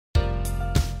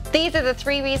These are the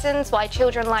 3 reasons why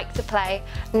children like to play.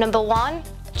 Number 1,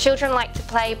 children like to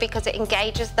play because it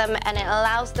engages them and it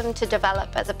allows them to develop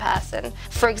as a person.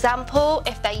 For example,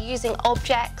 if they're using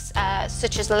objects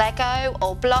such as Lego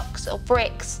or blocks or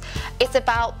bricks, it's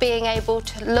about being able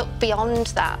to look beyond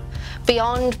that,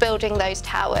 beyond building those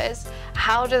towers.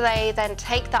 How do they then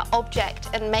take that object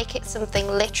and make it something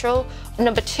literal?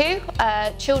 Number 2,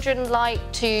 children like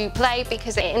to play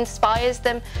because it inspires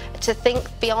them to think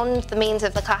beyond the means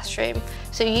of the classroom,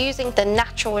 so using the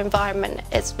natural environment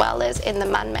as well as in the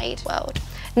man-made world.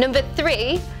 Number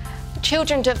 3,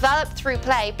 children develop through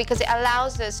play because it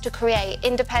allows us to create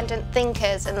independent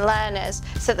thinkers and learners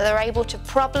so that they're able to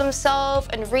problem solve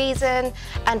and reason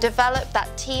and develop that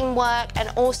teamwork and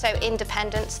also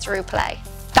independence through play.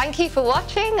 Thank you for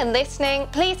watching and listening.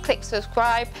 Please click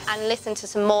subscribe and listen to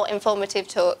some more informative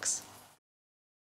talks.